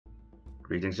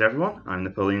Greetings everyone, I'm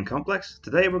Napoleon Complex.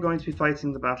 Today we're going to be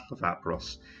fighting the Battle of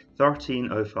Apros,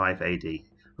 1305 AD.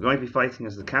 We're going to be fighting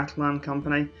as the Catalan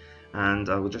Company, and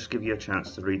I will just give you a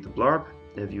chance to read the blurb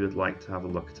if you would like to have a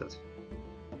look at it.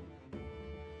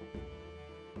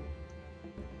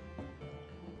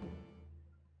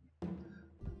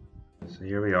 So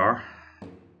here we are.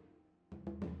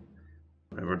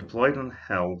 We're deployed on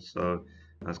hill, so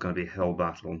that's going to be a hill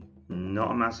battle.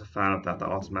 Not a massive fan of that. That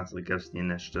automatically gives the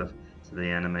initiative to the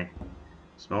enemy.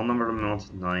 Small number of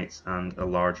mounted knights and a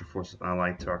larger force of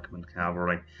allied Turkmen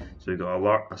cavalry. So we've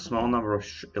got a small number of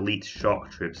elite shock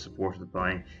troops supported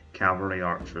by cavalry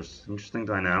archers. Interesting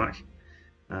dynamic.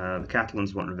 The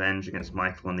Catalans want revenge against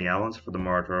Michael and the Alans for the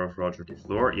murder of Roger de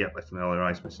Flor. Yep, I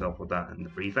familiarised myself with that in the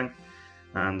briefing.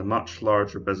 And the much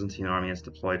larger Byzantine army is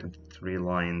deployed into 3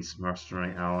 lines: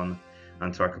 mercenary, Alan,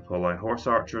 and Turkopoli horse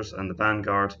archers, and the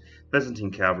vanguard,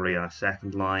 Byzantine cavalry in a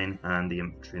second line, and the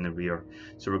infantry in the rear.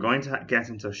 So we're going to get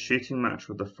into a shooting match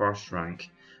with the first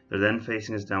rank. They're then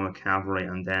facing us down with cavalry,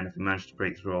 and then if we manage to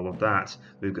break through all of that,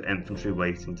 we've got infantry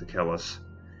waiting to kill us.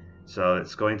 So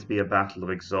it's going to be a battle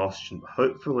of exhaustion, but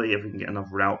hopefully if we can get enough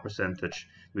rout percentage,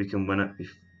 we can win it.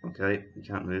 Okay, we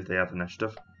can't move, they have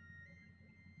initiative.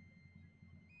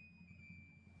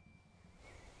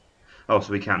 Oh,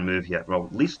 so we can't move yet. Well,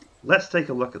 at least let's take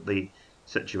a look at the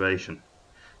situation.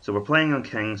 So we're playing on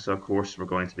king, so of course we're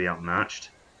going to be outmatched.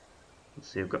 Let's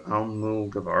see, I've got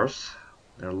unruly.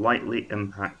 They're lightly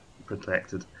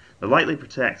protected. The lightly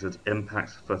protected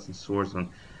impacts foot and swordsman,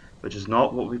 which is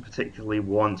not what we particularly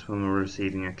want when we're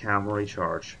receiving a cavalry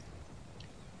charge.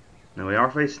 Now we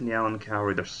are facing the Alan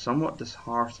cavalry. They're somewhat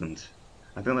disheartened.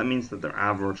 I think that means that they're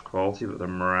average quality, but their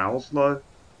morale's low.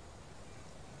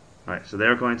 Right, so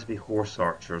they're going to be horse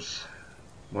archers.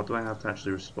 What do I have to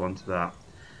actually respond to that?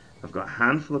 I've got a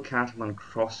handful of Catalan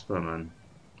crossbowmen.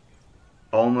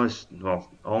 Almost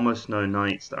no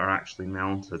knights that are actually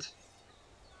mounted.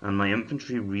 And my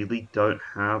infantry really don't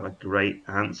have a great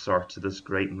answer to this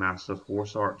great mass of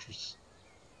horse archers.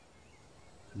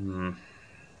 And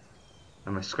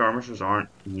my skirmishers aren't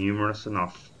numerous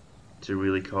enough to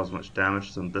really cause much damage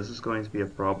to them. This is going to be a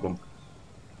problem.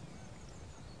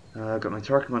 I've got my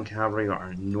Turkmen cavalry that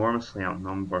are enormously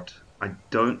outnumbered. I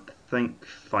don't think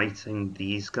fighting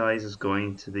these guys is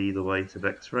going to be the way to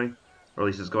victory, or at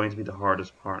least it's going to be the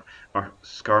hardest part. Our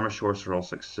skirmish horse are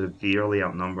also severely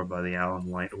outnumbered by the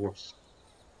Alan light horse,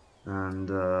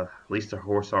 and at least our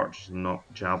horse archers and not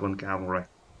javelin cavalry.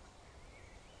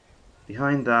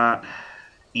 Behind that,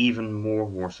 even more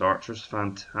horse archers.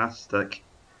 Fantastic.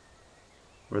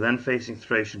 We're then facing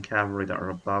Thracian cavalry that are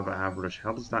above average.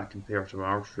 How does that compare to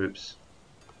our troops?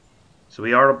 So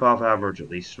we are above average at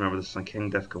least. Remember, this is on king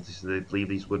difficulty, so they believe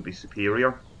these would be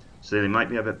superior. So they might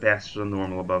be a bit better than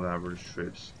normal above average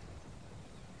troops.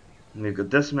 And we've got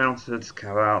dismounted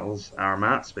cavals,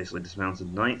 armats, basically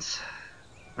dismounted knights,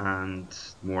 and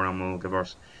more unruly.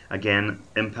 Again,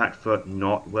 impact foot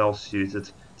not well suited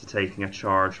to taking a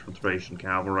charge from Thracian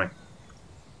cavalry.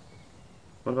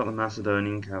 What about the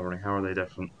Macedonian cavalry? How are they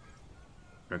different?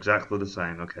 They're exactly the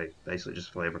same. Okay, basically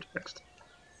just flavor text.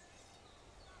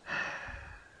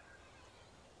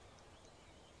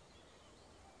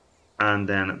 And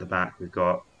then at the back we've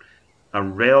got a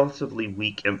relatively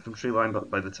weak infantry line,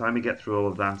 but by the time we get through all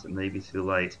of that it may be too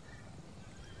late.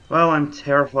 Well, I'm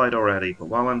terrified already, but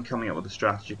while I'm coming up with a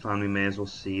strategy plan, we may as well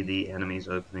see the enemy's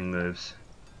opening moves.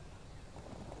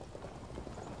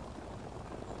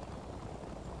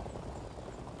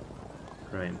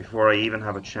 Right, before I even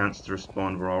have a chance to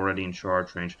respond, we're already in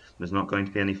charge range. There's not going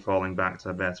to be any falling back to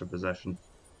a better position.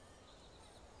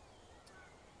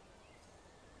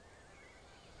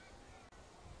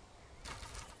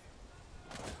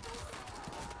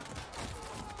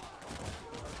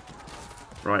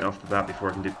 Right off the bat, before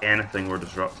I can do anything, we're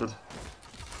disrupted.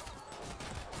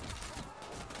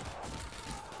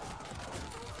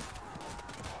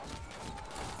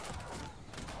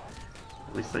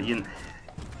 At least that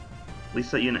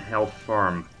unit held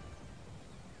firm.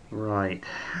 Right,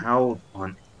 how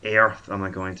on earth am I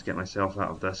going to get myself out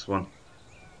of this one?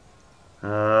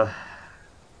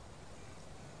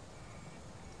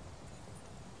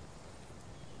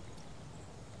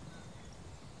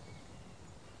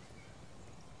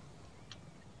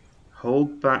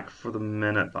 Hold back for the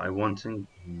minute, but I want to...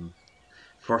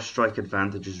 First strike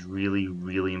advantage is really,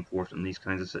 really important in these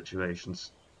kinds of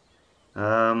situations.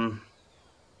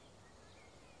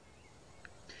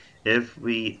 If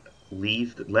we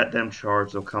let them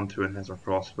charge, they'll come through and hit our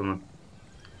crossbowmen.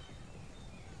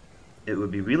 It would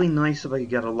be really nice if I could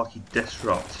get a lucky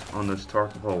disrupt on those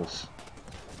Turkopoles.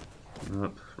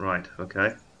 Right,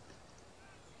 okay.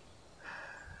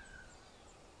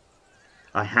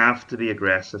 I have to be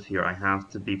aggressive here. I have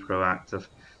to be proactive.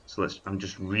 So I'm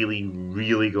just really,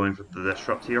 really going for the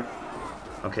disrupt here.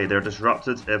 Okay, they're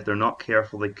disrupted. If they're not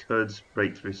careful, they could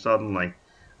break through suddenly.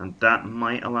 And that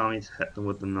might allow me to hit them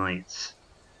with the knights.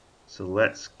 So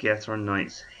let's get our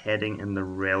knights heading in the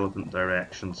relevant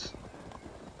directions.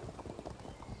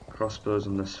 Crossbows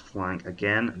on this flank.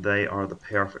 Again, they are the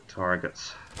perfect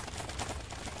targets.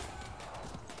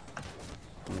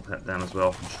 We'll hit them as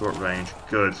well from short range.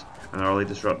 Good. And early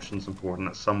disruption's important.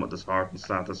 That somewhat disheartened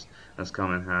status has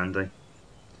come in handy.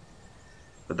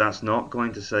 But that's not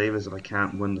going to save us if I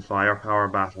can't win the firepower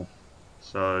battle.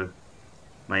 So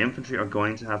my infantry are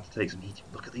going to have to take some heat.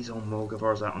 Look at these old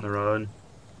Mulgavars out on their own.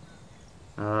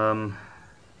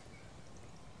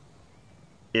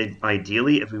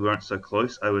 Ideally, if we weren't so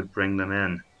close, I would bring them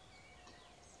in.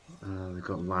 We've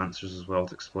got lancers as well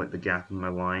to exploit the gap in my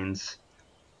lines.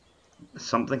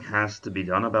 Something has to be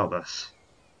done about this.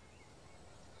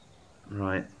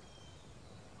 Right.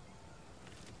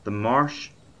 The marsh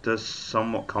does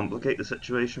somewhat complicate the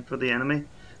situation for the enemy,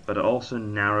 but it also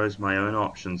narrows my own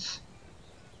options.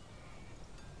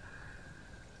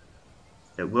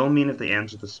 It will mean if they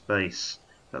enter the space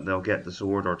that they'll get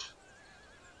disordered.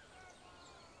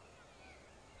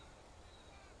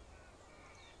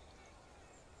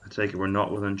 I take it we're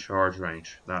not within charge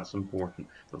range. That's important.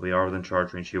 But we are within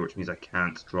charge range here, which means I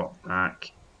can't drop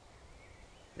back.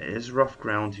 It is rough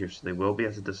ground here, so they will be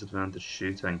at a disadvantage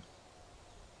shooting.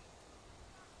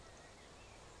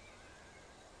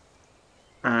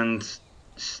 And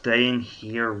staying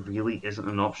here really isn't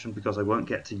an option because I won't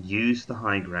get to use the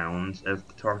high ground if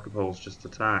the Turkopoles just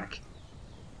attack.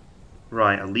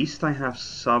 Right, at least I have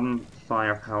some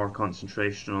firepower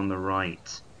concentration on the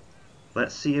right.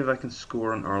 Let's see if I can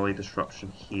score an early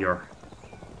disruption here.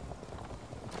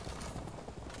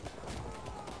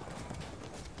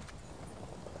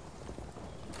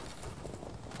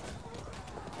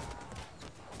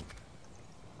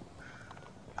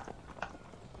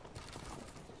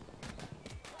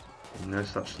 No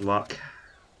such luck.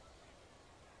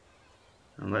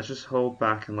 And let's just hold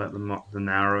back and let the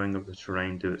narrowing of the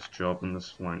terrain do its job in this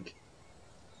flank.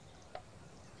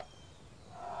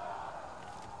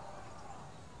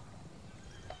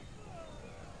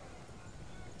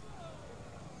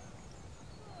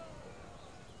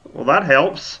 Well, that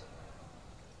helps.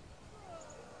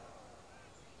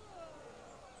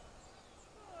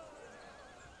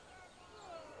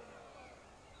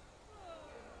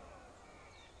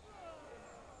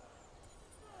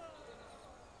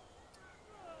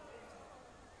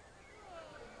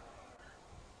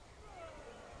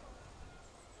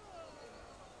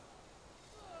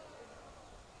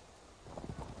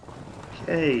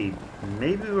 Okay,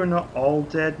 maybe we're not all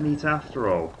dead meat after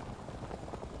all.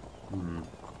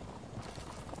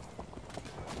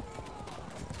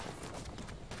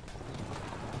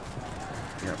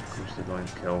 Yep, of course they're going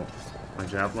to kill my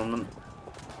javelinman.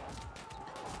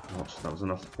 Watch, that was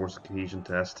enough to force a cohesion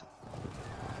test.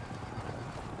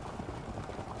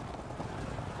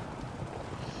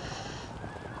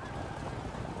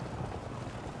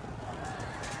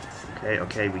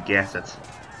 Okay, we get it.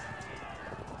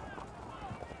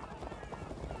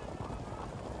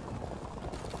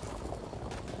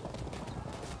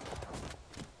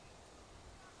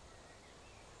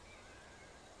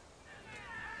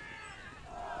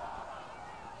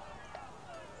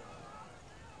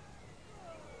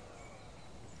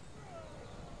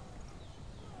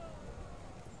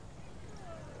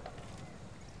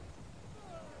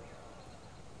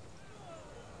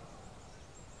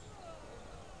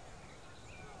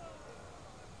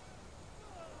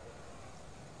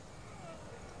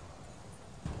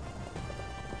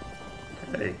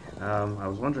 Okay, I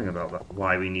was wondering about that,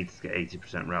 why we need to get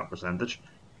 80% route percentage.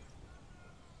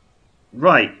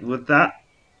 Right, with that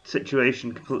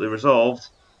situation completely resolved,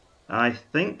 I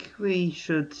think we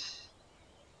should...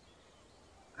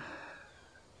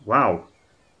 Wow.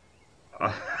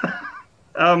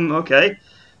 Okay.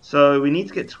 So we need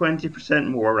to get 20%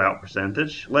 more route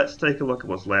percentage. Let's take a look at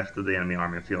what's left of the enemy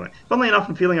army. Funnily enough,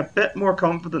 I'm feeling a bit more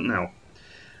confident now.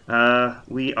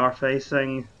 We are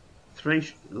facing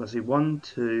let's see, 1,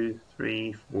 2,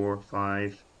 3, 4,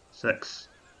 5, 6.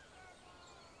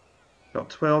 Got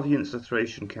 12 units of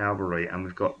Thracian cavalry, and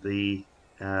we've got the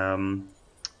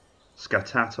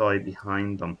Skatatoi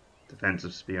behind them,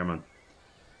 defensive spearmen.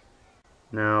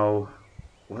 Now,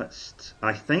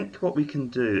 I think what we can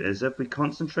do is if we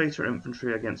concentrate our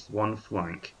infantry against one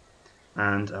flank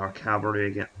and our cavalry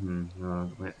against...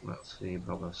 wait, let's see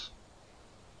about this.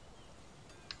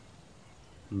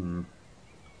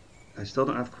 I still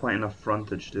don't have quite enough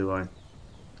frontage, do I?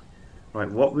 Right,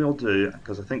 what we'll do,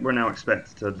 because I think we're now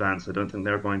expected to advance, I don't think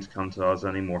they're going to come to us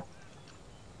anymore.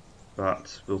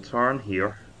 But we'll turn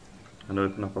here and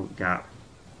open up a gap,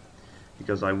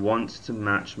 because I want to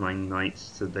match my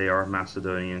knights to their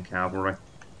Macedonian cavalry.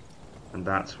 And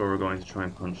that's where we're going to try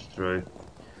and punch through.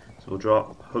 So we'll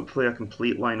drop, hopefully, a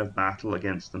complete line of battle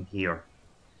against them here.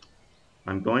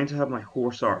 I'm going to have my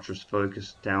horse archers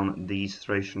focus down at these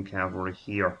Thracian cavalry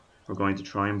here. We're going to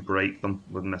try and break them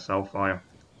with missile fire.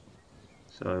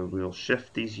 So we'll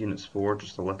shift these units forward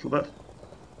just a little bit.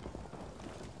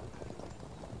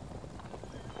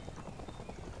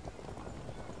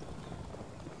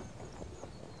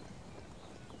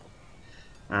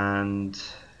 And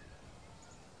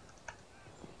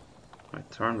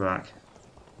right, turn back.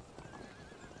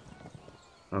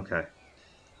 Okay.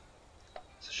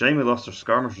 It's a shame we lost our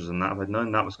skirmishers in that. If I'd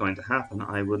known that was going to happen,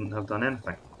 I wouldn't have done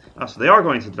anything. Ah, so they are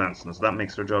going to advance on us. That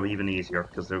makes their job even easier,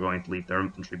 because they're going to leave their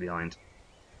infantry behind.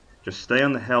 Just stay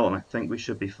on the hill, and I think we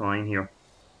should be fine here.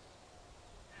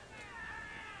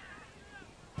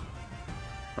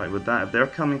 Right, with that, if they're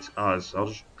coming to us, I'll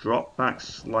just drop back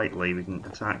slightly. We can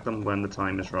attack them when the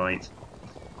time is right.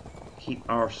 Keep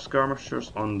our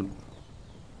skirmishers on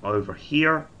over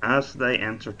here. As they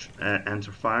enter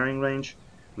firing range,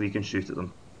 we can shoot at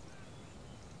them.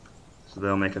 So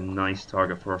they'll make a nice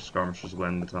target for our skirmishers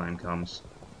when the time comes.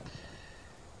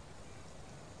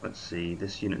 Let's see,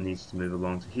 this unit needs to move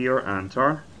along to here and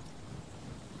turn.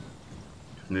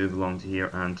 Move along to here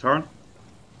and turn.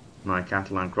 My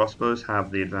Catalan crossbows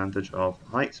have the advantage of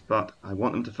height, but I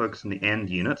want them to focus on the end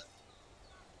unit.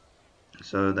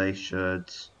 So they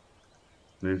should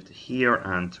move to here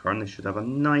and turn. They should have a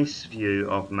nice view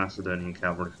of Macedonian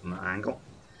cavalry from that angle.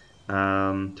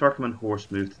 Turkmen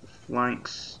horse move to the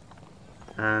flanks.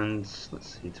 And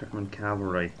let's see, Turkmen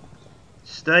cavalry.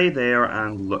 Stay there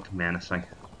and look menacing.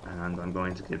 And I'm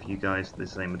going to give you guys the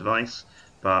same advice,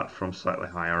 but from slightly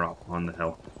higher up on the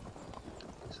hill.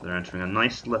 So they're entering a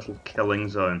nice little killing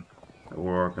zone that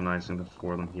we're organising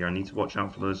for them here. I need to watch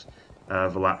out for those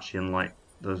Valachian light,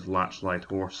 those Vlach light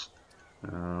horse.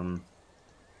 Let's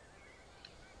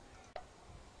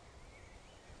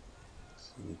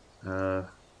see.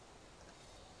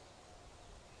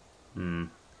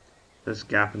 This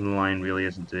gap in the line really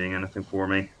isn't doing anything for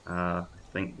me. I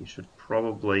think we should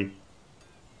probably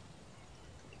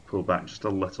pull back just a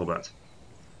little bit.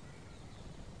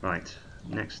 Right,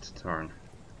 next turn.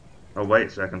 Oh, wait a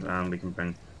second, and we can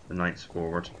bring the knights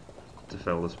forward to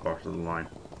fill this part of the line.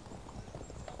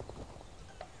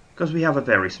 Because we have a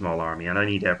very small army, and I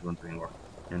need everyone doing work.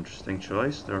 Interesting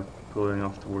choice, they're pulling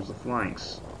off towards the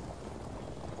flanks.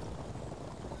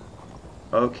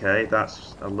 Okay,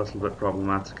 that's a little bit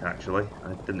problematic actually.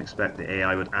 I didn't expect the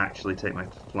AI would actually take my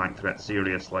flank threat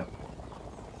seriously.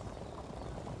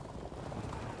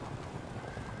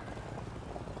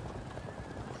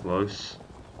 Close.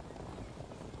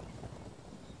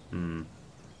 And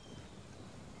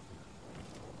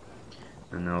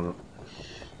now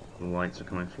the lights are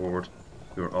coming forward.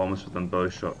 We were almost within bow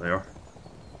shot there.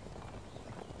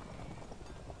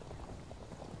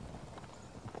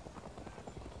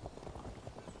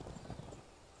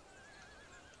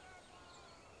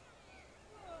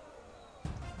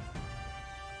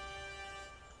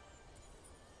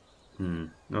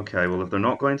 Okay, well if they're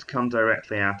not going to come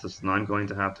directly at us, then I'm going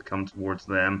to have to come towards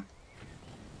them.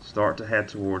 Start to head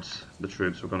towards the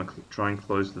troops. We're going to try and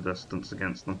close the distance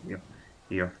against them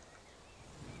here.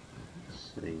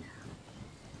 Let's see.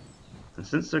 And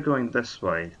since they're going this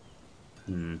way,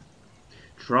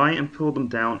 try and pull them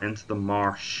down into the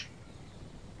marsh.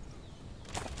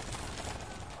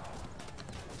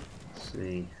 Let's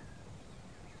see.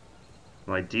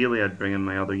 Well, ideally I'd bring in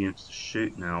my other units to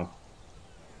shoot now.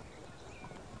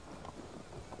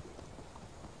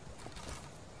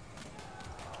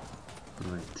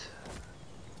 Right.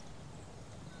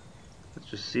 Let's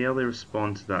just see how they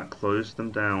respond to that. Close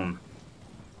them down.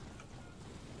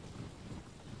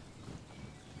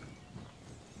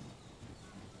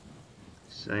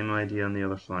 Same idea on the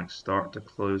other flank. Start to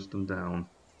close them down.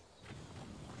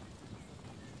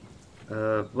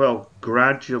 Well,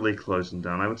 gradually close them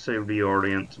down. I would say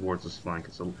reorient towards this flank.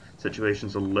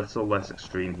 Situation's a little less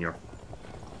extreme here.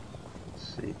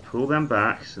 Let's see. Pull them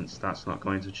back, since that's not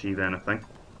going to achieve anything.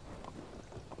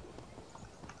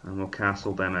 And we'll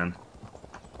castle them in.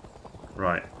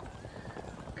 Right.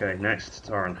 Okay, next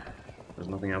turn. There's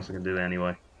nothing else I can do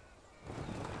anyway.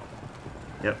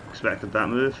 Yep, expected that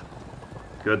move.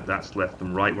 Good, that's left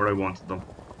them right where I wanted them.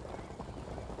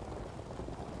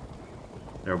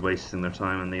 They're wasting their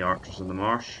time on the archers in the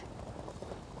marsh.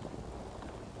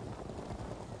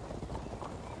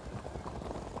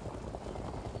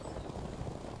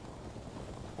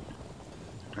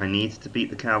 I need to beat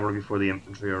the cavalry before the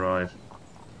infantry arrive.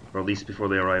 Or at least before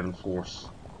they arrive in force.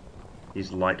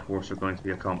 These light horse are going to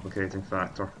be a complicating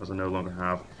factor, as I no longer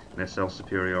have an SL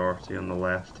superiority on the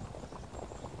left.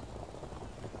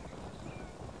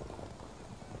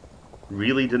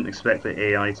 Really didn't expect the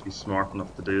AI to be smart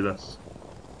enough to do this.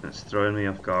 It's throwing me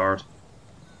off guard.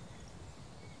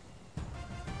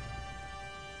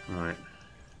 Right.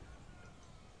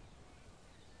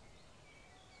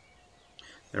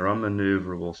 They're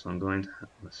unmaneuverable, so I'm going to...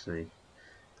 let's see.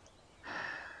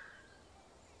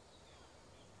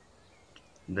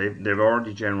 They've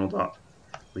already generaled up.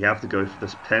 We have to go for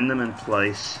this, pin them in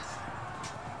place,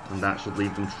 and that should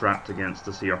leave them trapped against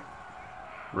us here.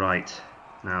 Right.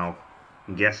 Now,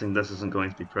 I'm guessing this isn't going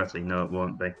to be pretty. No, it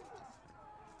won't be.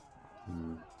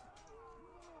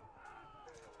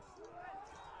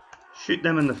 Shoot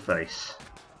them in the face.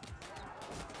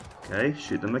 Okay,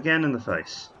 shoot them again in the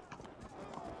face.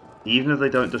 Even if they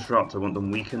don't disrupt, I want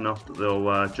them weak enough that they'll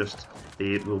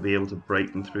we'll be able to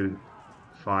break them through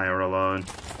fire alone.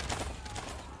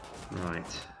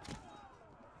 Right.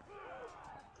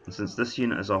 And since this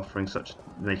unit is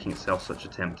making itself such a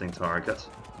tempting target.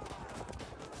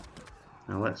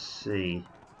 Now let's see.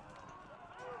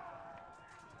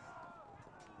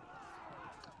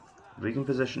 If we can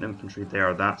position infantry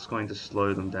there, that's going to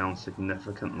slow them down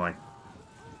significantly.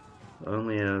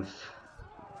 Only if...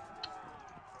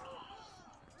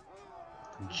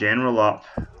 general up.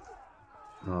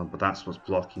 Oh, but that's what's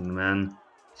blocking them in.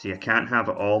 See, I can't have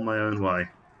it all my own way.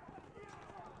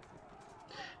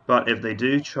 But if they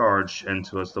do charge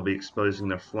into us, they'll be exposing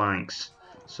their flanks.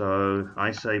 So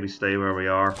I say we stay where we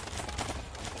are.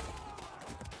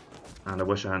 And I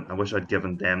wish I'd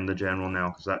given them the general now,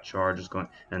 because that charge is going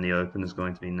in the open is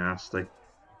going to be nasty.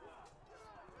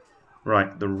 Right,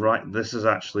 this is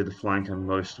actually the flank I'm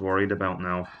most worried about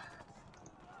now.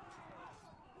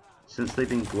 Since they've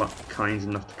been kind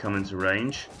enough to come into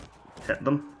range, hit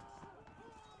them.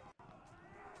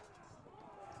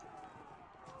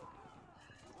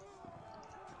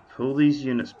 Pull these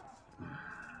units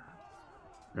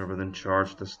they're within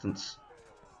charge distance.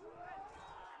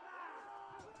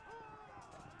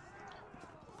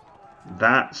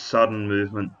 That sudden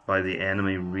movement by the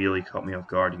enemy really caught me off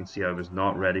guard. You can see I was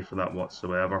not ready for that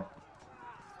whatsoever.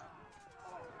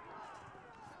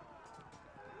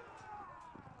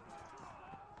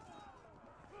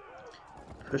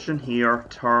 Push in here,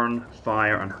 turn,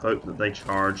 fire, and hope that they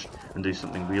charge and do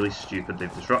something really stupid.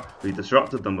 We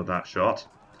disrupted them with that shot.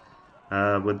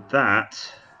 With that,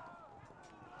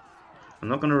 I'm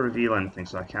not going to reveal anything,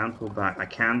 so I can pull back. I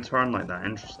can turn like that.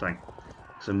 Interesting.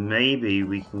 So maybe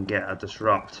we can get a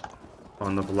disrupt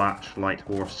on the black light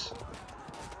horse.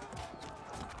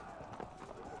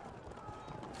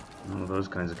 None of those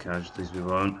kinds of casualties we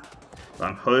won't. But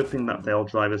I'm hoping that they'll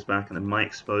drive us back, and it might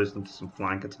expose them to some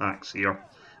flank attacks here.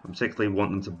 I particularly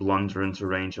want them to blunder into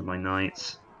range of my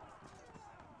knights.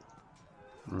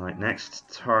 Alright,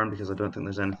 next turn, because I don't think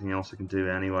there's anything else I can do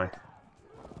anyway.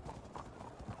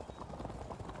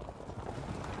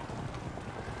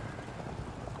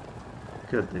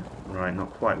 Good, right,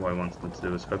 not quite what I wanted them to do.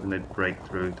 I was hoping they'd break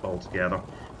through altogether.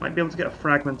 Might be able to get a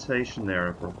fragmentation there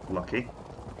if we're lucky.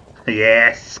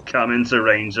 Yes! Come into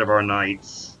range of our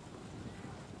knights!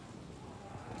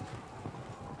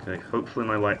 Okay, hopefully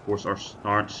my light horse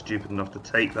aren't stupid enough to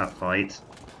take that fight.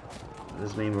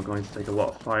 Does mean we're going to take a lot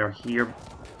of fire here.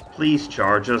 Please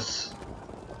charge us.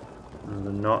 No,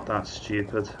 they're not that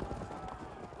stupid.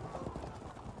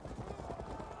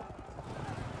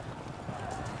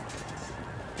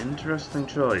 Interesting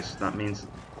choice. That means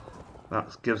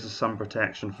that gives us some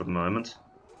protection for the moment.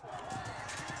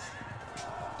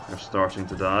 They're starting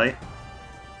to die.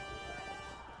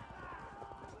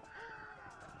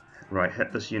 Right,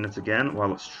 hit this unit again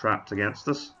while it's trapped against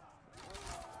us.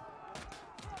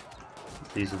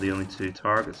 These are the only two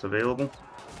targets available.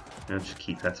 I'll just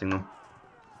keep hitting them.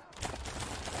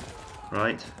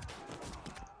 Right.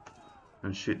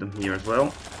 And shoot them here as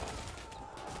well.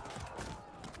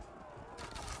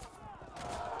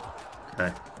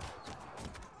 Okay.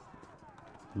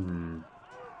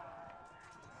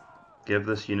 Give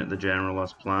this unit the general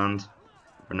as planned.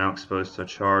 We're now exposed to a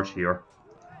charge here.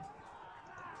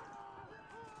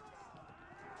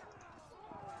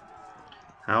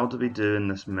 How do we do in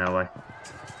this melee?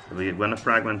 Do we win a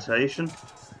fragmentation?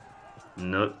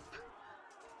 Nope.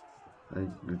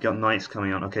 We've got knights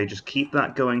coming on. Okay, just keep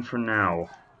that going for now.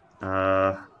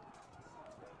 I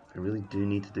really do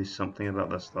need to do something about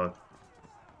this though.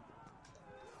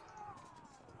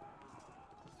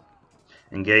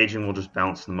 Engaging will just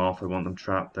bounce them off. I want them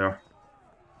trapped there.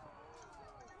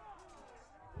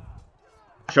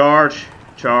 Charge!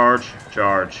 Charge,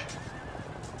 charge.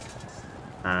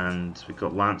 And we've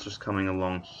got lancers coming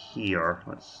along here.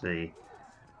 Let's see.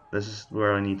 This is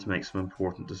where I need to make some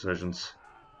important decisions.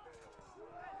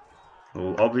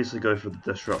 We'll obviously go for the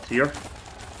disrupt here.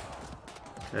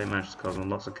 Okay, managed to cause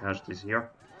lots of casualties here.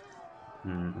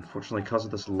 Unfortunately, because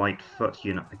of this light foot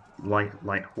unit,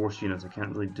 light horse unit, I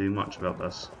can't really do much about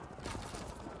this.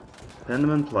 Pin them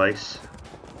in place.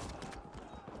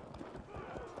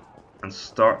 And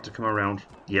start to come around.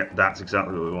 Yep, that's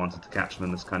exactly what we wanted, to catch them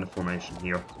in this kind of formation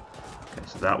here. Okay,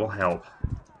 so that will help.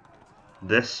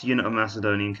 This unit of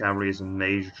Macedonian cavalry is in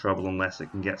major trouble unless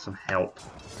it can get some help.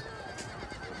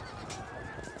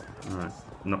 Alright,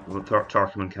 not the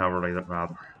Turkmen cavalry, that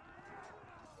rather.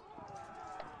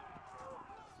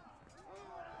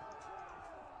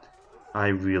 I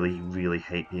really, really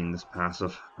hate being this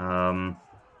passive.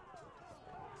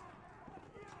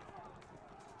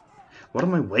 What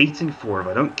am I waiting for? If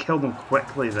I don't kill them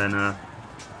quickly, then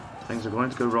things are going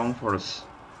to go wrong for us.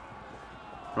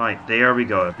 Right, there we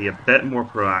go. Be a bit more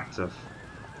proactive.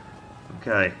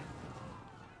 Okay.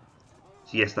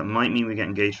 So yes, that might mean we get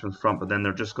engaged from the front, but then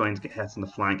they're just going to get hit in the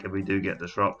flank if we do get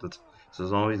disrupted. So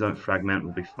as long as we don't fragment,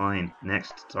 we'll be fine.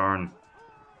 Next turn.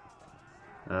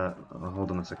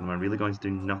 Hold on a second. Am I really going to do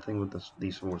nothing with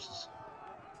these forces?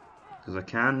 Because I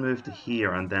can move to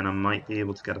here, and then I might be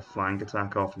able to get a flank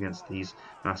attack off against these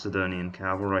Macedonian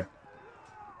cavalry.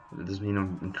 It does mean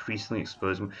I'm increasingly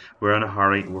exposed. We're in a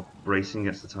hurry. We're racing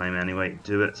against the time anyway.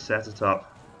 Do it. Set it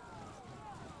up.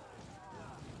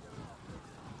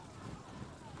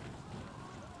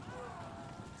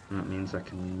 That means I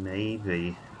can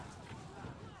maybe...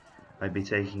 I'd be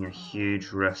taking a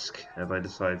huge risk if I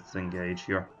decided to engage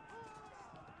here.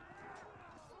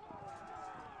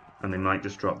 And they might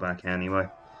just drop back anyway.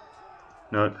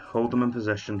 No, hold them in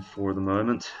position for the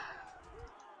moment.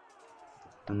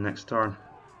 And next turn.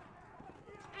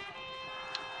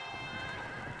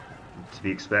 To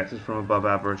be expected from above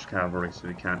average cavalry, so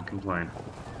we can't complain.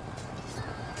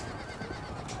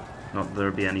 Not that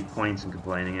there'd be any point in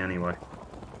complaining anyway.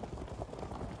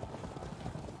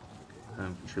 The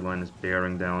infantry line is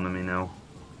bearing down on me now.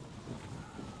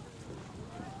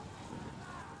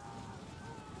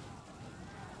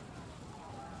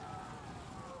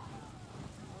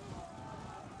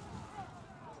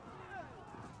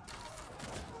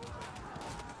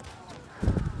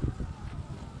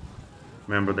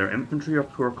 Remember, their infantry are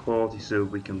poor quality, so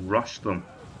we can rush them.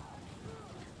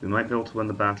 We might be able to win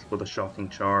the battle with a shocking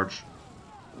charge.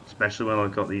 Especially when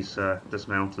I've got these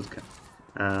dismounted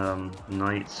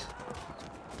knights.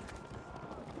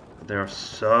 There are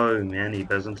so many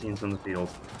Byzantines on the field.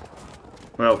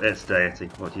 Well, it's deity.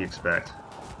 What do you expect?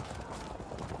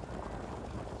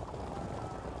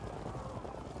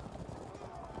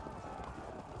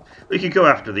 We could go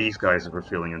after these guys if we're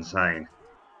feeling insane.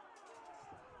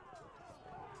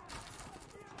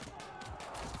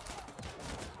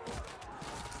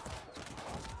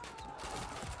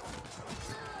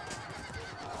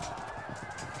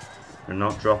 They're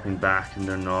not dropping back and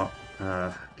they're not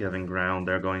giving ground,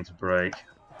 they're going to break.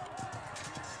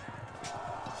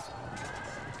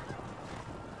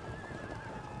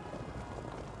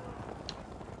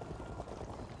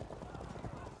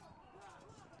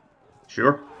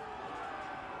 Sure.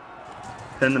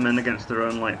 Pin them in against their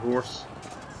own light horse.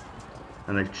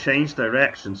 And they've changed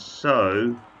direction,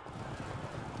 so...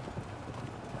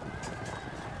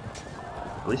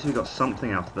 At least we got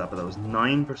something out of that, but that was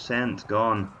 9%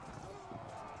 gone.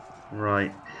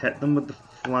 Right, hit them with the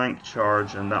flank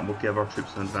charge and that will give our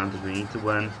troops an advantage. We need to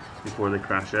win before they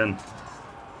crash in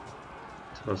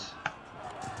to us.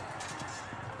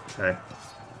 Okay.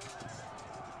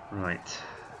 Right.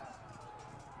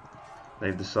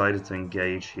 They've decided to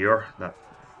engage here. That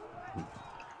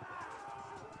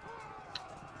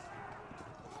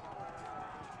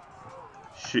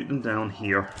shoot them down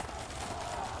here.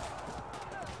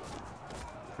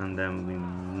 And then we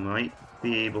might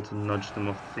be able to nudge them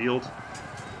off the field.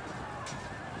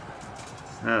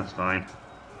 That's fine.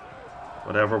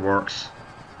 Whatever works.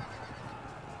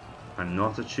 I'm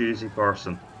not a choosy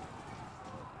person.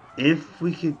 If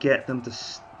we could get them to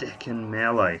stick in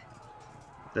melee,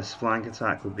 this flank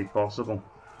attack would be possible.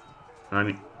 I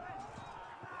mean,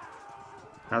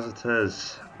 as it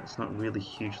is, it's not really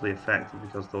hugely effective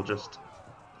because they'll just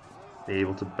be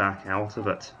able to back out of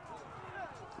it.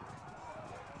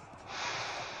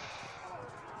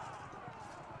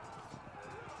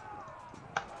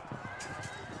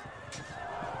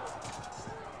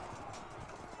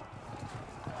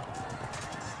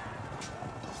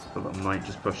 But that might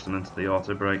just push them into the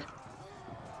auto break.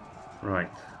 Right,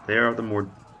 they are the more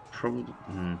probably.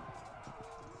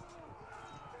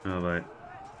 How about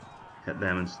hit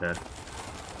them instead?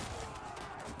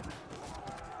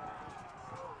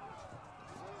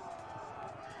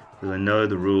 Because I know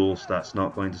the rules, that's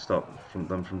not going to stop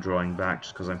them from drawing back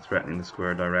just because I'm threatening the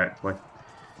square directly.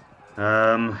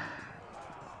 I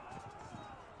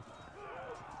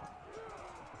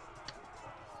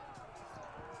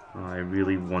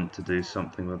really want to do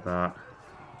something with that.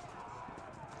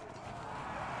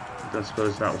 I don't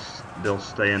suppose they'll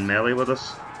stay in melee with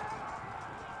us.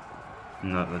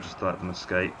 No, they'll just let them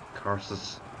escape.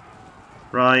 Curses.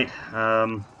 Right,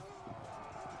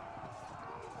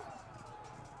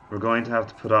 we're going to have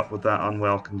to put up with that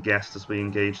unwelcome guest as we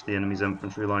engage the enemy's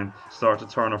infantry line. Start to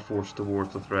turn our force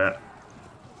towards the threat.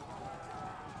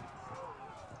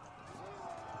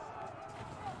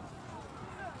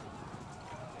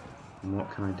 And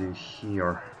what can I do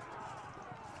here?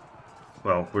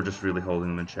 Well, we're just really holding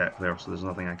them in check there, so there's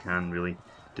nothing I can really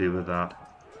do with that.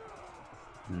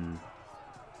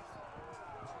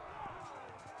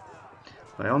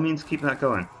 By all means, keep that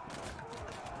going.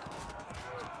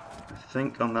 I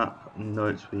think on that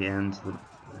note we end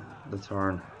the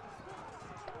turn.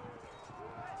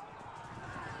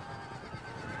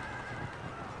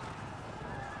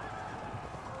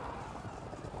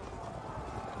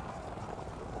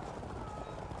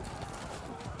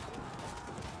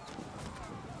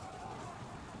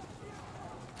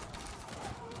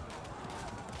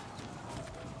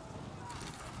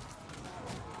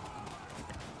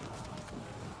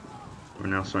 We're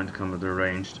now starting to come under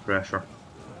ranged pressure.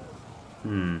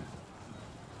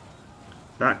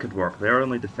 That could work. They're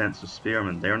only defensive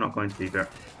spearmen. They're not going to be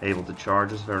able to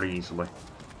charge us very easily.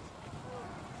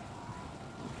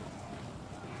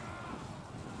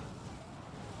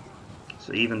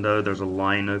 So even though there's a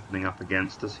line opening up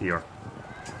against us here,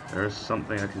 there's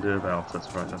something I can do about it.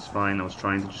 Right, that's fine. I was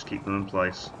trying to just keep them in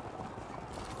place.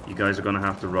 You guys are going to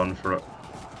have to run for it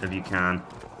if you can.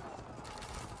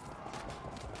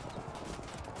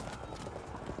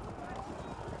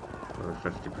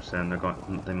 Over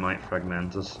 50%, they might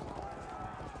fragment us.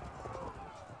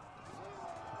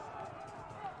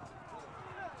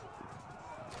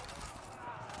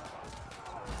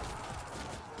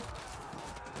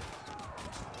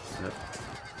 Yep.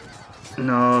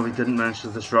 No, we didn't manage to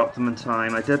disrupt them in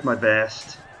time. I did my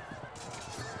best.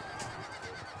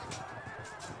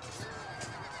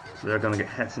 So they're going to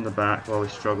get hit in the back while we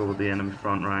struggle with the enemy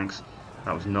front ranks.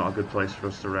 That was not a good place for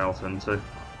us to rout into.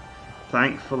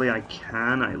 Thankfully I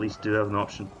at least do have an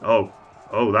option. Oh,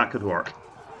 that could work.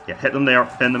 Yeah, hit them there,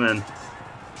 pin them in.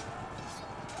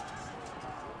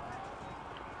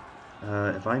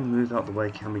 If I move out the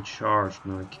way, can we charge?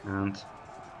 No, I can't.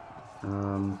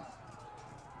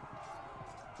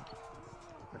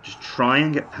 Just try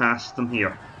and get past them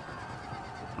here.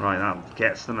 Right, that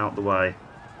gets them out the way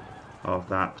of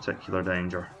that particular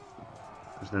danger.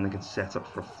 Because then they can set up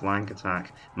for a flank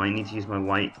attack. Might need to use my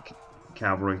light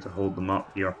cavalry to hold them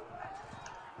up here.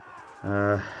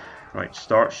 Right,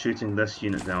 start shooting this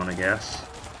unit down, I guess.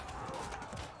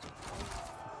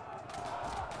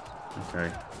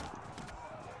 Okay.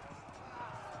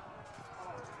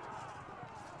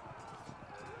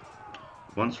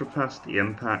 Once we're past the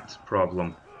impact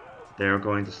problem, they're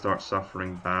going to start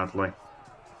suffering badly.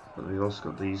 But we've also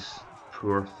got these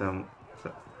poor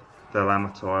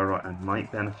Thelamatora and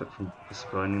might benefit from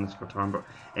postponing this for a turn, but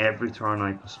every turn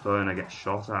I postpone I get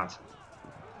shot at.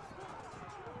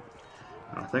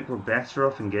 I think we're better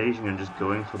off engaging and just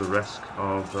going for the risk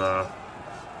of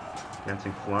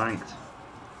getting flanked.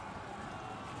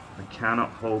 I cannot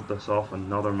hold this off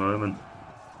another moment.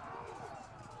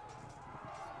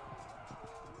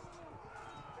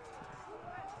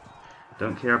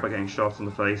 Don't care about getting shot in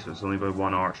the face if it's only by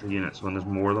one archer unit, so when there's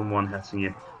more than one hitting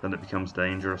you, then it becomes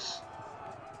dangerous.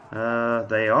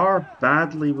 They are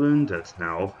badly wounded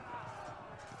now.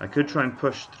 I could try and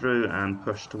push through and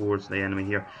push towards the enemy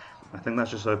here. I think that's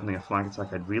just opening a flank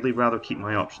attack. I'd really rather keep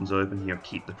my options open here,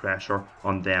 keep the pressure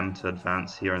on them to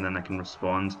advance here, and then I can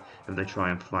respond if they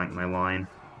try and flank my line.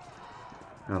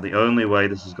 Now the only way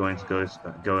this is going to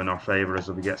go in our favour is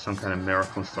if we get some kind of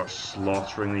miracle and start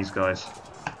slaughtering these guys.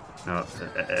 No,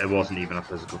 it wasn't even a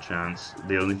physical chance.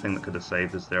 The only thing that could have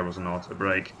saved us there was an auto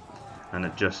break, and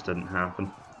it just didn't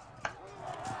happen.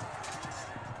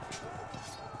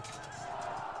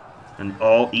 And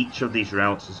each of these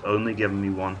routes has only given me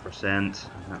 1%, and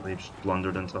that we've just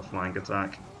blundered into a flank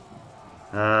attack.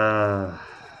 I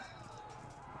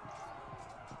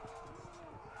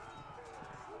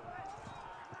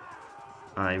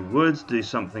would do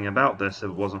something about this if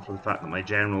it wasn't for the fact that my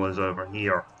general is over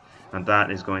here. And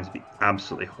that is going to be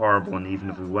absolutely horrible, and even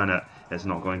if we win it, it's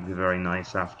not going to be very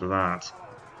nice after that.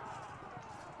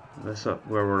 This up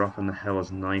where we're up on the hill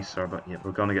is nicer, but yeah,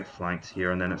 we're going to get flanked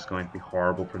here, and then it's going to be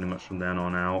horrible pretty much from then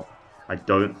on out. I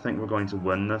don't think we're going to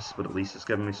win this, but at least it's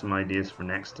given me some ideas for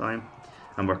next time.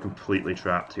 And we're completely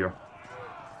trapped here.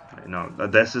 Right, no,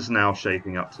 this is now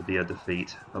shaping up to be a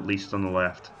defeat, at least on the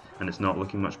left, and it's not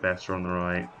looking much better on the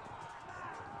right.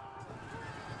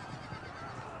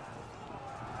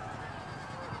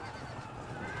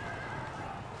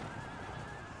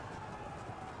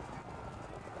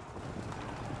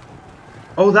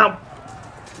 Oh, that...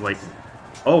 Wait.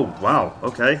 Oh, wow,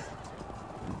 okay.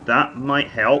 That might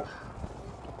help.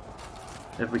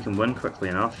 If we can win quickly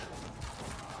enough.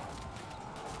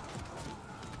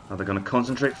 Are they going to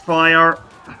concentrate fire? Of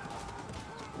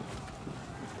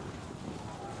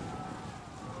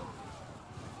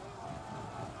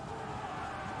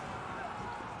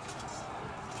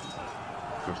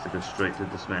course, they go straight to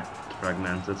dismay,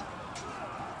 fragmented.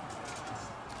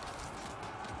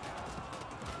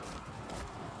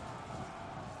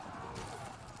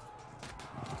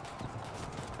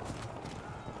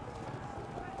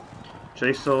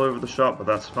 Chased all over the shop, but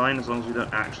that's fine as long as we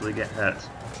don't actually get hit.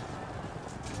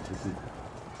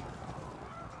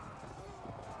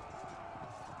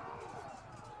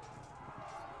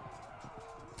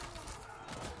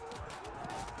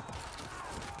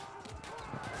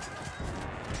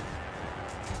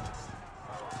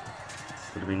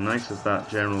 Would have been nice if that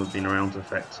general had been around to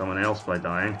affect someone else by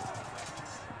dying.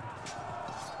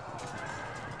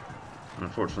 And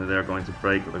unfortunately they're going to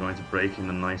break, but they're going to break in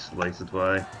an isolated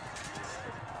way.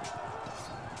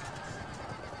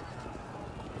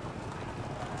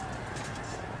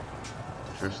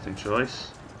 Interesting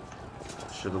choice.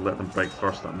 Should have let them break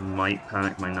first. That might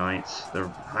panic my knights.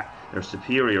 They're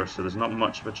superior, so there's not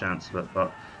much of a chance of it.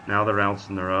 But now they're out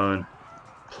on their own.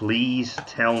 Please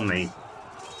tell me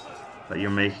that you're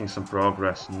making some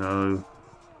progress. No.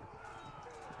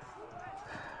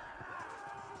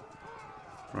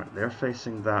 Right, they're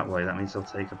facing that way. That means they'll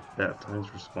take a bit of time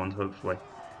to respond, hopefully.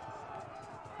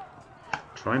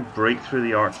 Try and break through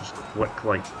the archers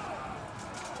quickly.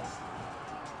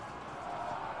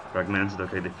 Fragmented,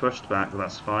 okay, they pushed back, but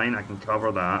that's fine, I can cover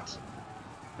that.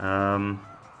 I'm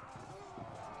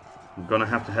gonna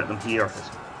have to hit them here.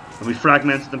 And we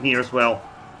fragmented them here as well.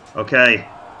 Okay.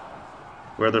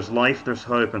 Where there's life, there's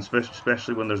hope, and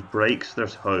especially when there's breaks,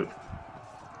 there's hope.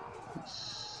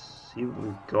 Let's see what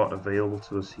we've got available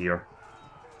to us here.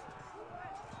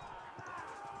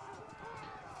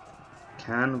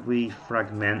 Can we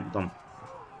fragment them?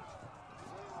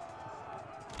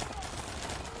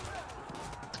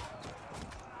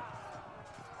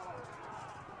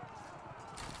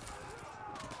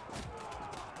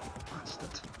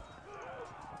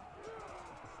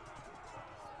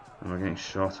 And we're getting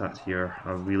shot at here.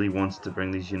 I really wanted to bring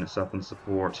these units up in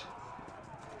support.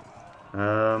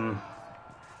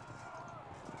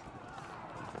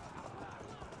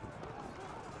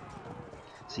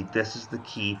 See, this is the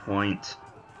key point.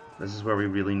 This is where we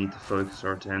really need to focus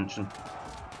our attention.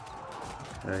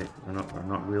 Okay,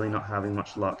 we're really not having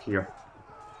much luck here.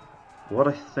 What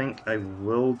I think I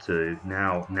will do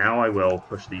now I will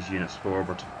push these units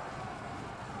forward.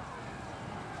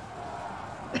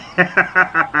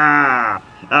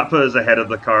 That put us ahead of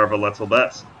the curve a little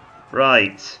bit.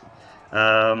 Right.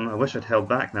 I wish I'd held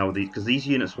back now with these, because these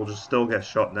units will just still get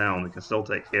shot down. We can still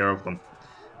take care of them.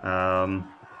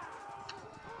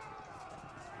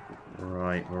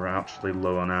 Right, we're actually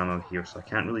low on ammo here, so I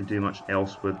can't really do much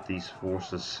else with these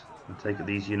forces. I take it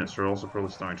these units are also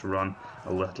probably starting to run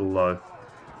a little low.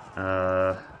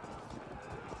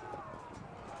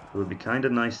 It would be kind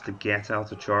of nice to get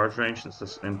out of charge range, since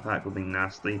this impact will be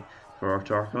nasty for our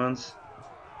Turkmans.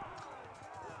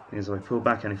 Because if I pull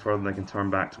back any further, they can turn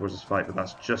back towards this fight, but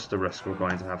that's just a risk we're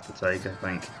going to have to take, I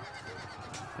think.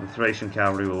 And Thracian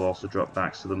cavalry will also drop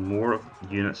back, so the more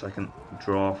units I can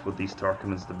draw off with these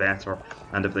Turkmans, the better.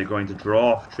 And if they're going to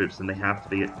draw off troops, then they have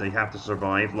to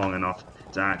survive long enough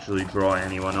to actually draw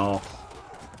anyone off.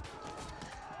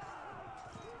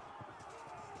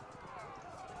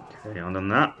 Okay, and on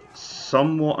that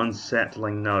somewhat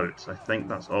unsettling note, I think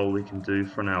that's all we can do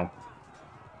for now.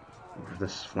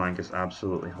 This flank is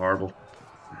absolutely horrible.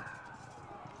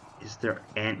 Is there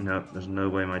any... No, there's no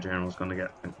way my general's going to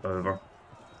get over.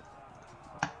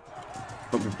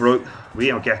 But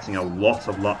we are getting a lot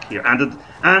of luck here,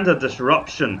 and a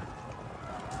disruption.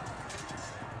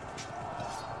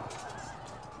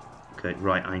 Okay,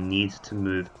 right, I need to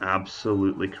move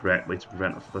absolutely correctly to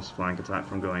prevent this flank attack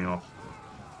from going off.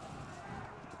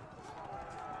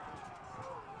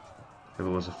 If it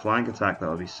was a flank attack, that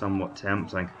would be somewhat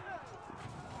tempting.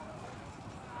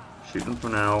 Shoot them for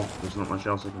now, there's not much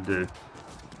else I can do.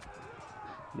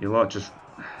 You lot just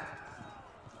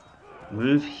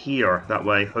move here. That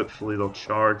way, hopefully they'll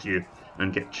charge you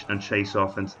and chase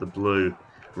off into the blue,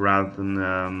 rather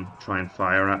than try and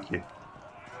fire at you.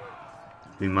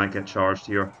 We might get charged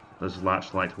here. Those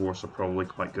latchlight horse are probably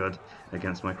quite good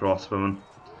against my crossbowmen.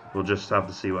 We'll just have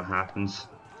to see what happens.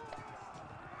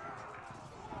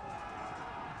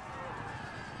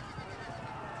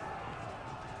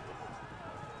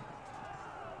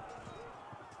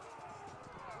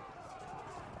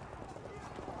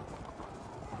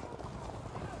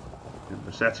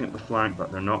 They're setting up the flank,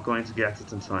 but they're not going to get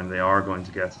it in time. They are going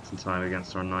to get it in time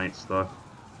against our knights, though.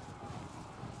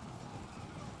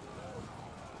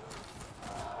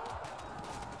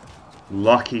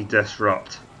 Lucky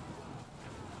disrupt.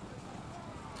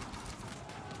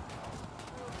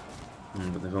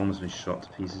 But they've almost been shot to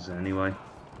pieces anyway.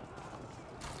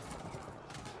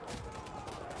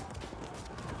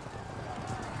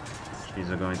 These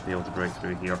are going to be able to break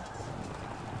through here.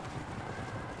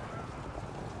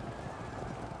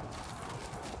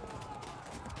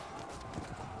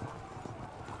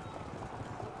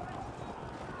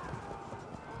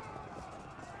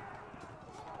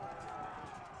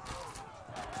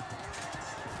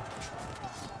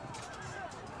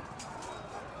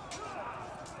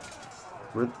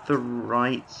 With the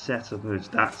right set of moves,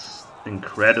 that's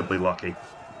incredibly lucky.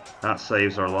 That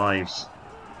saves our lives.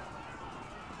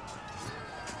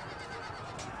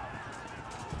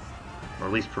 Or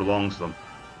at least prolongs them.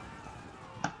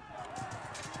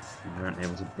 We weren't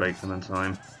able to break them in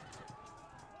time.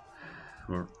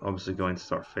 We're obviously going to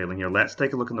start failing here. Let's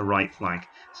take a look on the right flank.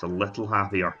 It's a little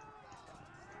happier.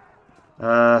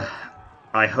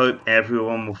 I hope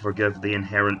everyone will forgive the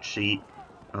inherent cheat.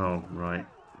 Oh, right.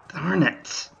 Darn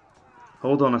it!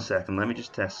 Hold on a second, let me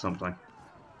just test something.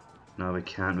 No, we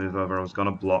can't move over. I was going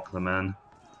to block them in.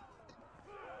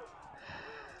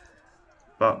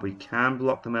 But we can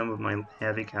block them in with my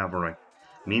heavy cavalry.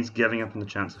 It means giving up on the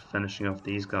chance of finishing off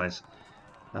these guys.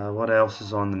 What else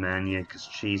is on the menu? Because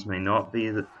cheese may not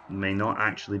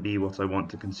actually be what I want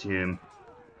to consume.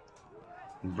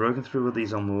 I'm broken through with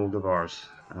these Almogavars,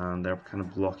 and they're kind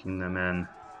of blocking them in.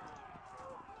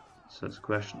 So it's a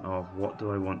question of what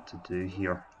do I want to do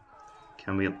here?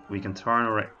 Can we can turn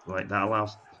right,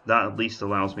 that at least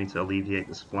allows me to alleviate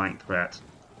this flank threat.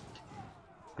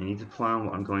 I need to plan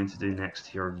what I'm going to do next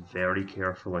here very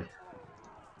carefully.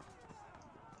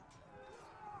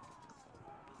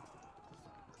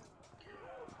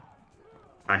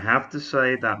 I have to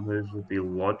say that move would be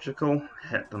logical.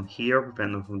 Hit them here,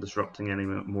 prevent them from disrupting any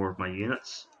more of my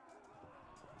units.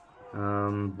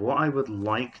 What I would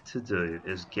like to do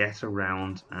is get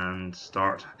around and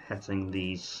start hitting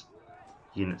these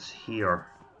units here.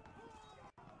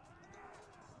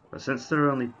 But since they're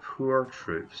only poor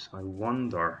troops, I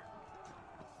wonder...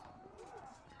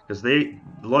 Because the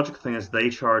logical thing is they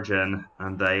charge in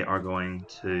and they are going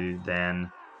to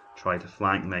then try to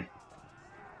flank me.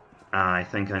 I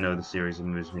think I know the series of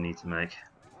moves we need to make.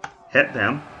 Hit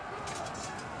them.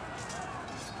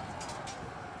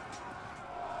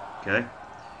 Okay.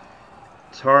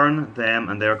 Turn them,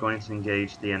 and they're going to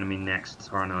engage the enemy next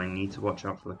turn, and I need to watch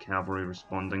out for the cavalry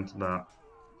responding to that.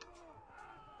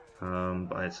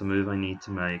 But it's a move I need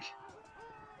to make.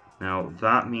 Now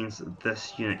that means that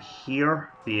this unit here,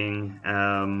 being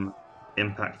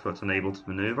impact foot and able to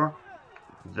maneuver,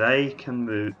 they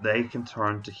can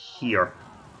turn to here.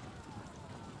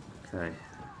 Okay,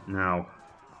 now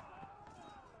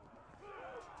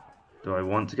do I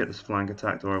want to get this flank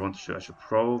attack, or do I want to shoot? I should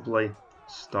probably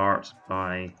start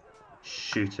by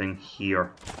shooting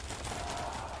here.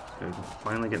 So we can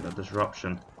finally get that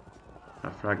disruption,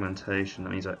 that fragmentation. That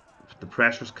means that the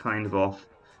pressure's kind of off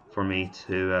for me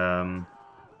to...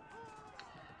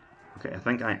 Okay, I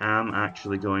think I am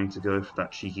actually going to go for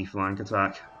that cheeky flank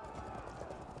attack.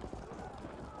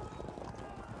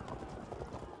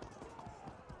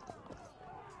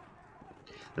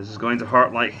 This is going to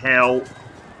hurt like hell.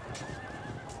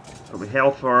 But we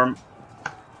held firm.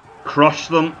 Crush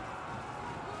them.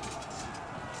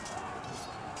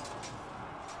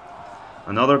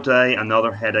 Another day,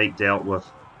 another headache dealt with.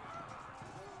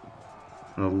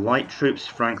 The light troops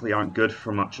frankly aren't good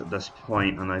for much at this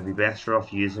point, and I'd be better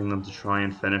off using them to try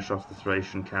and finish off the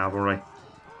Thracian cavalry.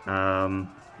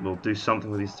 We'll do something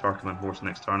with these Turkmen horse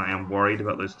next turn. I am worried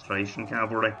about those Thracian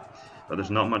cavalry, but there's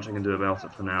not much I can do about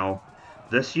it for now.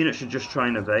 This unit should just try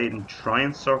and evade and try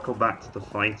and circle back to the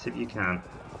fight if you can.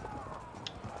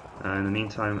 In the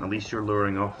meantime, at least you're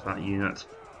luring off that unit.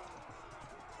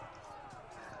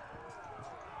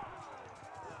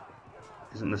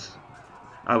 Isn't this...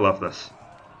 I love this.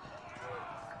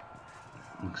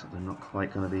 Looks like they're not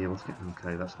quite going to be able to get...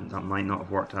 Okay, that might not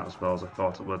have worked out as well as I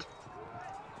thought it would.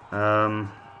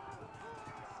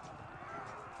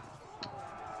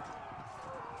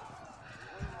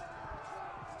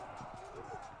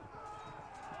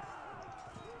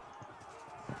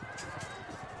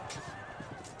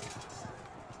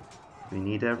 We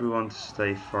need everyone to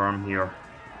stay firm here.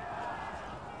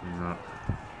 No.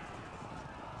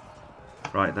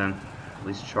 Right then, at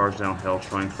least charge downhill,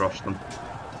 try and crush them.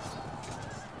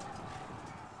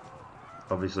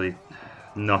 Obviously,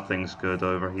 nothing's good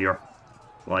over here.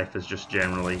 Life is just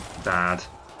generally bad.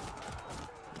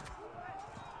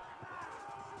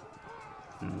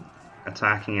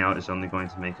 Attacking out is only going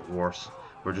to make it worse.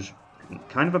 We're just in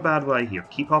kind of a bad way here.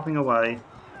 Keep hopping away,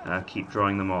 keep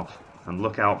drawing them off. And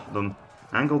look out for them.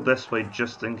 Angled this way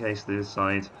just in case they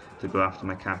decide to go after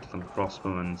my Catalan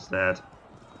crossbowmen instead.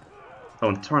 Oh,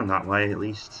 and turn that way at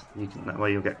least. That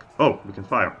way you'll get... Oh, we can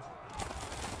fire.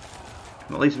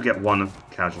 Well, at least we get one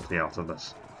casualty out of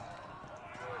this.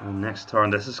 And next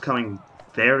turn, this is coming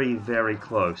very, very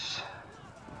close.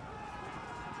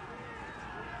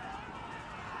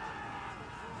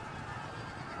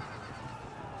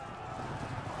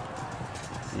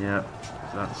 Yeah,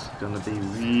 that's going to be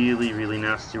really, really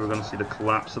nasty. We're going to see the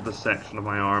collapse of this section of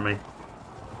my army.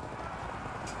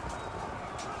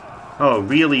 Oh,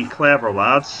 really clever,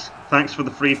 lads. Thanks for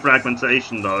the free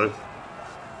fragmentation, though.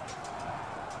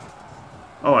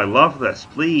 Oh, I love this.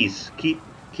 Please, keep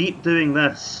doing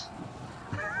this.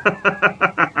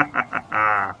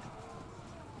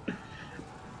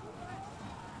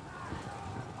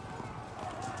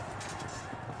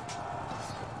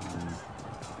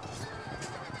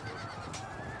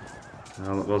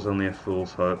 Well, it was only a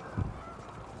fool's hope.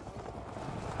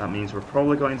 That means we're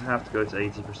probably going to have to go to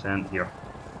 80% here.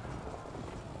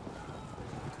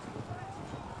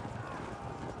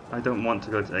 I don't want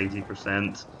to go to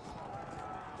 80%.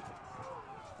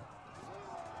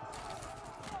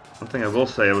 One thing I will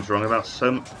say I was wrong about,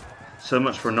 so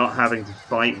much for not having to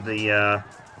fight the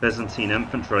Byzantine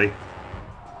infantry.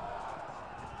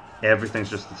 Everything's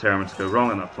just determined to go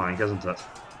wrong on that flank, isn't it?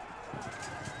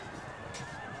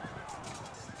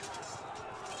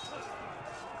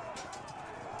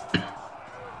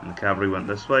 And the cavalry went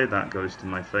this way, that goes to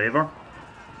my favour.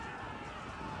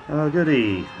 Oh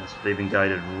goody, they've been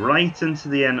guided right into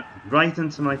the end, right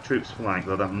into my troops' flank,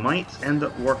 though that might end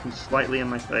up working slightly in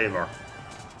my favour.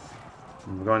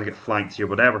 We're going to get flanked here,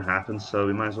 whatever happens, so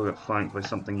we might as well get flanked by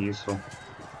something useful.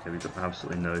 Okay, we've got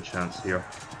absolutely no chance here.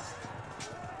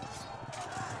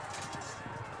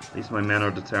 At least my men are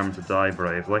determined to die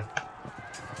bravely.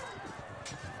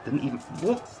 Didn't even...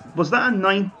 What? Was that a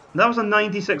 9... That was a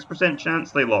 96%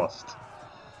 chance they lost.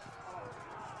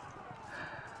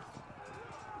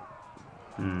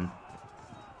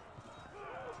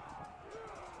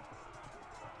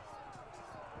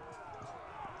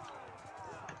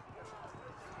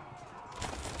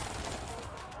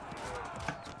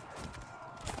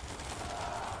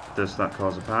 Does that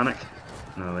cause a panic?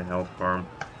 No, they held firm.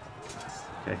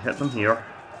 Okay, hit them here.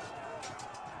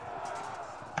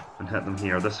 And hit them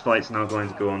here. This fight's now going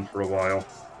to go on for a while.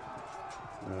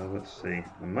 Let's see.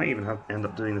 I might even end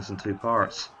up doing this in 2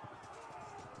 parts.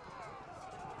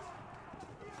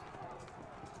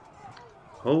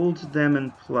 Hold them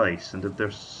in place, and if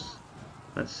they're...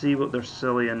 Let's see what they're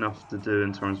silly enough to do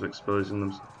in terms of exposing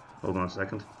them. Hold on a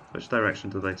second. Which direction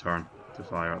do they turn to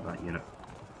fire at that unit?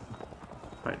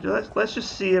 Right, let's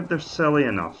just see if they're silly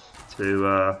enough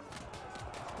to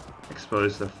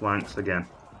expose their flanks again.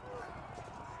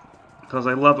 Because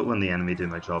I love it when the enemy do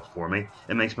my job for me.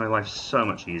 It makes my life so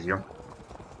much easier.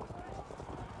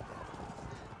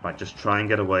 Right, just try and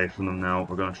get away from them now.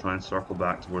 We're going to try and circle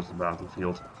back towards the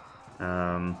battlefield.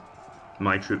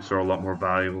 My troops are a lot more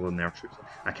valuable than their troops.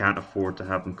 I can't afford to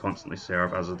have them constantly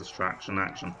serve as a distraction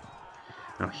action.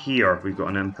 Now here, we've got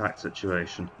an impact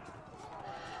situation.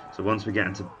 So once we get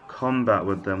into combat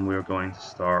with them, we're going to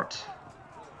start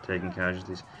taking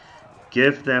casualties.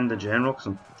 Give them the general,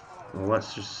 because well,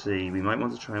 let's just see. We might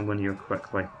want to try and win here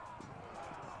quickly.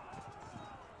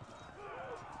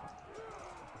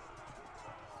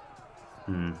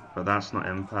 But that's not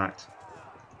impact.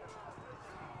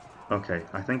 Okay,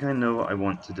 I think I know what I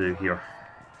want to do here.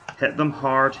 Hit them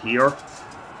hard here.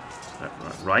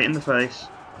 Right in the face.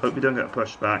 Hope we don't get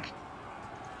pushed back.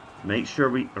 Make sure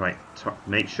we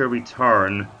make sure we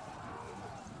turn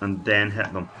and then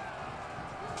hit them.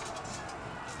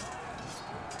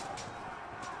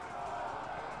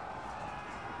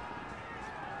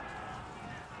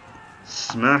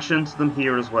 Smash into them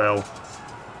here as well.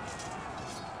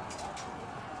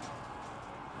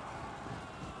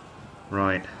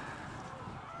 Right.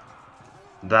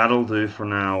 That'll do for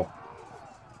now.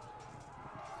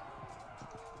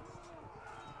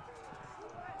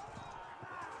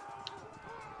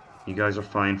 You guys are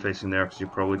fine facing there because you're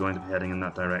probably going to be heading in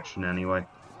that direction anyway.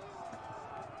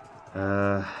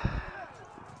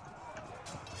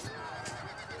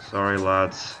 Sorry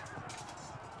lads.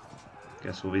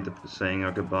 Guess we'll be saying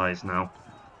our goodbyes now.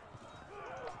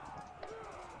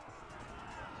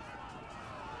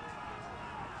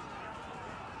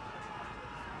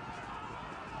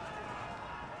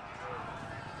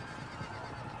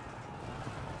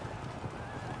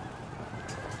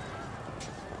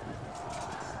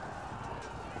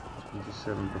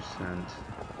 %.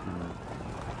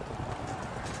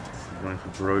 I'm going for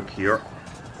broke here.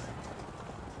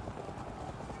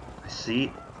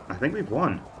 I think we've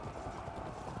won.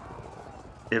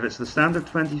 If it's the standard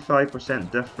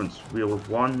 25% difference, we'll have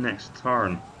won next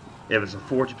turn. If it's a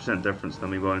 40% difference, then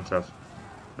we won't have.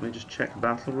 Let me just check the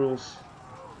battle rules.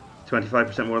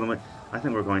 25% more than we... I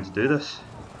think we're going to do this.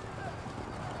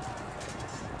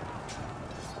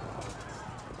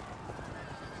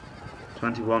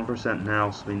 %,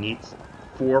 now, so we need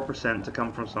 4% to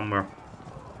come from somewhere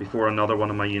before another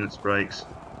one of my units breaks.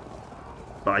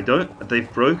 But I don't...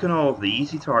 They've broken all of the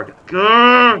easy targets.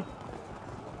 Grrr!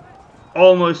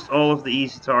 Almost all of the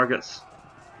easy targets.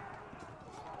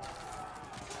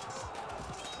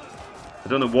 I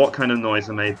don't know what kind of noise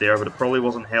I made there, but it probably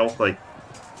wasn't healthy.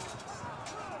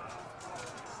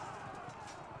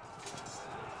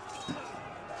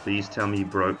 Please tell me you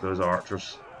broke those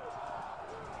archers.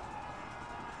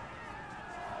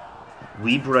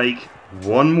 We break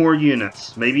one more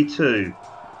unit, maybe two.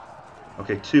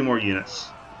 Okay, 2 more units.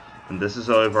 And this is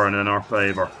over and in our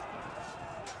favour.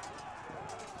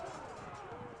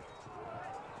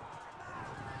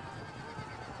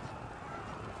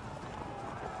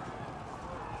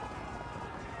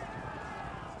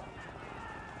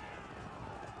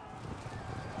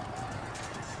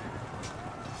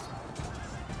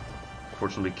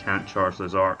 Unfortunately, we can't charge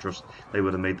those archers. They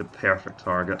would have made the perfect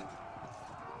target.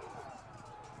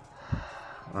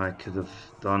 I could have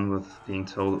done with being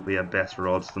told that we had better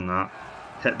odds than that.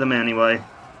 Hit them anyway.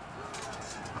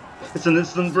 It's an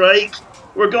instant break.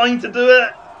 We're going to do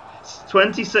it. It's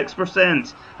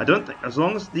 26%. I don't think, as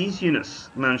long as these units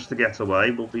manage to get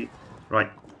away, we'll be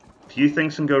right. Few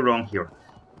things can go wrong here.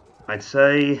 I'd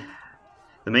say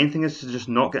the main thing is to just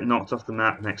not get knocked off the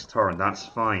map next turn. That's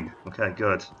fine. Okay,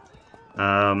 good.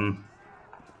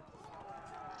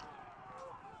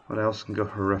 What else can go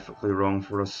horrifically wrong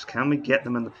for us? Can we get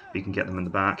them in the... We can get them in the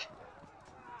back.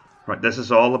 Right, this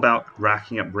is all about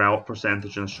racking up rout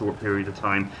percentage in a short period of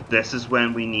time. This is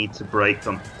when we need to break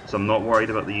them. So I'm not worried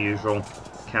about the usual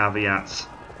caveats.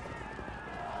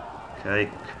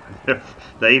 Okay.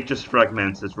 They've just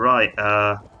fragmented. Right,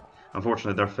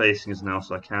 unfortunately they're facing us now,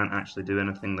 so I can't actually do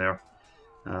anything there.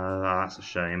 That's a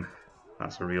shame.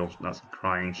 That's a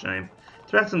crying shame.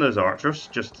 Threaten those archers,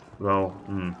 just, well,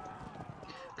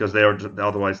 because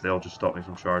otherwise they'll just stop me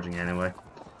from charging anyway.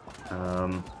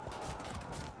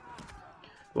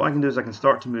 What I can do is I can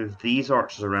start to move these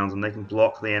archers around and they can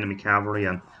block the enemy cavalry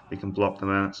and we can block them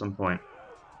in at some point.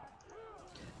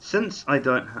 Since I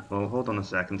don't have... Well, hold on a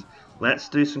second. Let's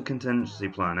do some contingency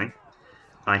planning.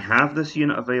 I have this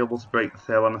unit available to break the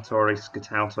Thelematori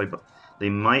Scutautoi, but they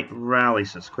might rally,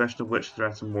 so it's a question of which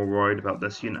threat I'm more worried about.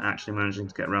 This unit actually managing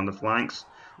to get around the flanks,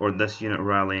 or this unit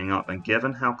rallying up. And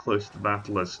given how close the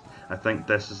battle is, I think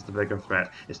this is the bigger threat.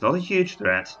 It's not a huge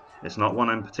threat. It's not one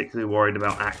I'm particularly worried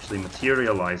about actually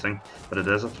materializing, but it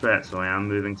is a threat, so I am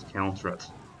moving to counter it.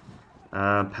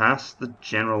 Pass the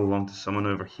general along to someone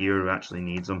over here who actually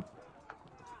needs him.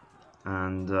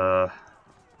 And,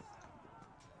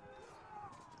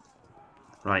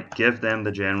 right, give them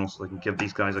the general so they can give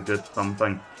these guys a good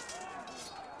thumping.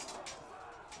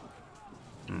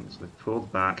 So they've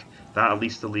pulled back. That at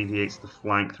least alleviates the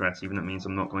flank threat, even if it means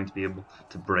I'm not going to be able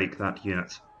to break that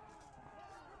unit.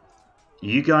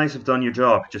 You guys have done your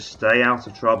job. Just stay out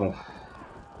of trouble.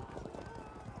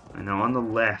 And now on the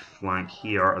left flank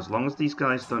here, as long as these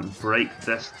guys don't break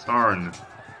this turn,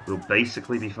 we'll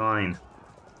basically be fine.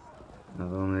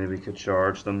 Although maybe we could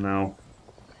charge them now.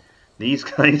 These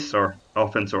guys are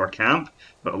off into our camp,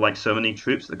 but like so many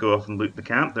troops that go off and loot the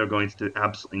camp, they're going to do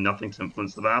absolutely nothing to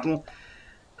influence the battle.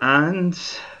 And...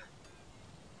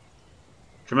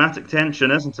 dramatic tension,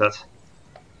 isn't it?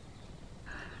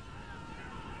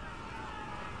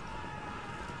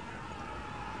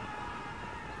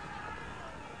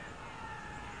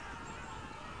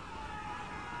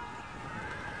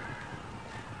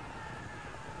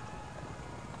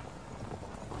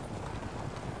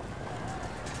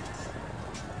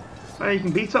 Well, you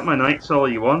can beat up my knights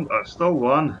all you want, but I've still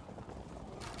won.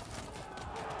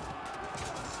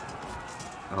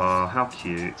 Oh, how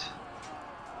cute.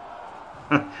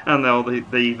 And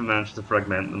they even managed to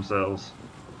fragment themselves.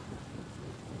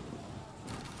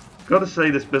 Gotta say,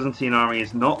 this Byzantine army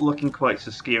is not looking quite so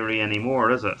scary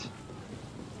anymore, is it?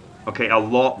 Okay, a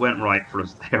lot went right for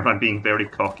us there. I'm being very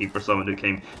cocky for someone who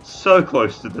came so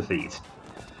close to defeat.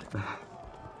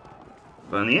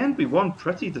 But in the end, we won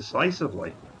pretty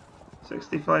decisively.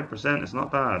 65% is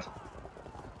not bad.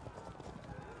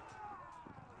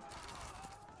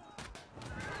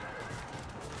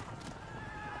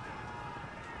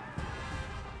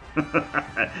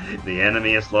 The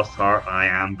enemy has lost heart, I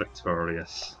am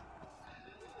victorious.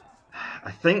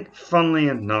 I think, funnily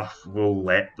enough, we'll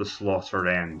let the slaughter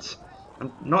end.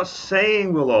 I'm not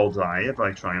saying we'll all die if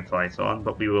I try and fight on,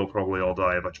 but we will probably all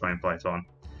die if I try and fight on.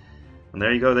 And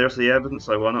there you go, there's the evidence,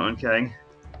 I won it on King.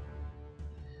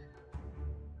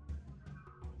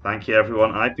 Thank you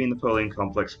everyone, I've been Napoleon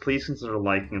Complex. Please consider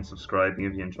liking and subscribing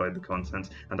if you enjoyed the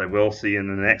content, and I will see you in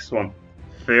the next one.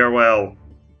 Farewell!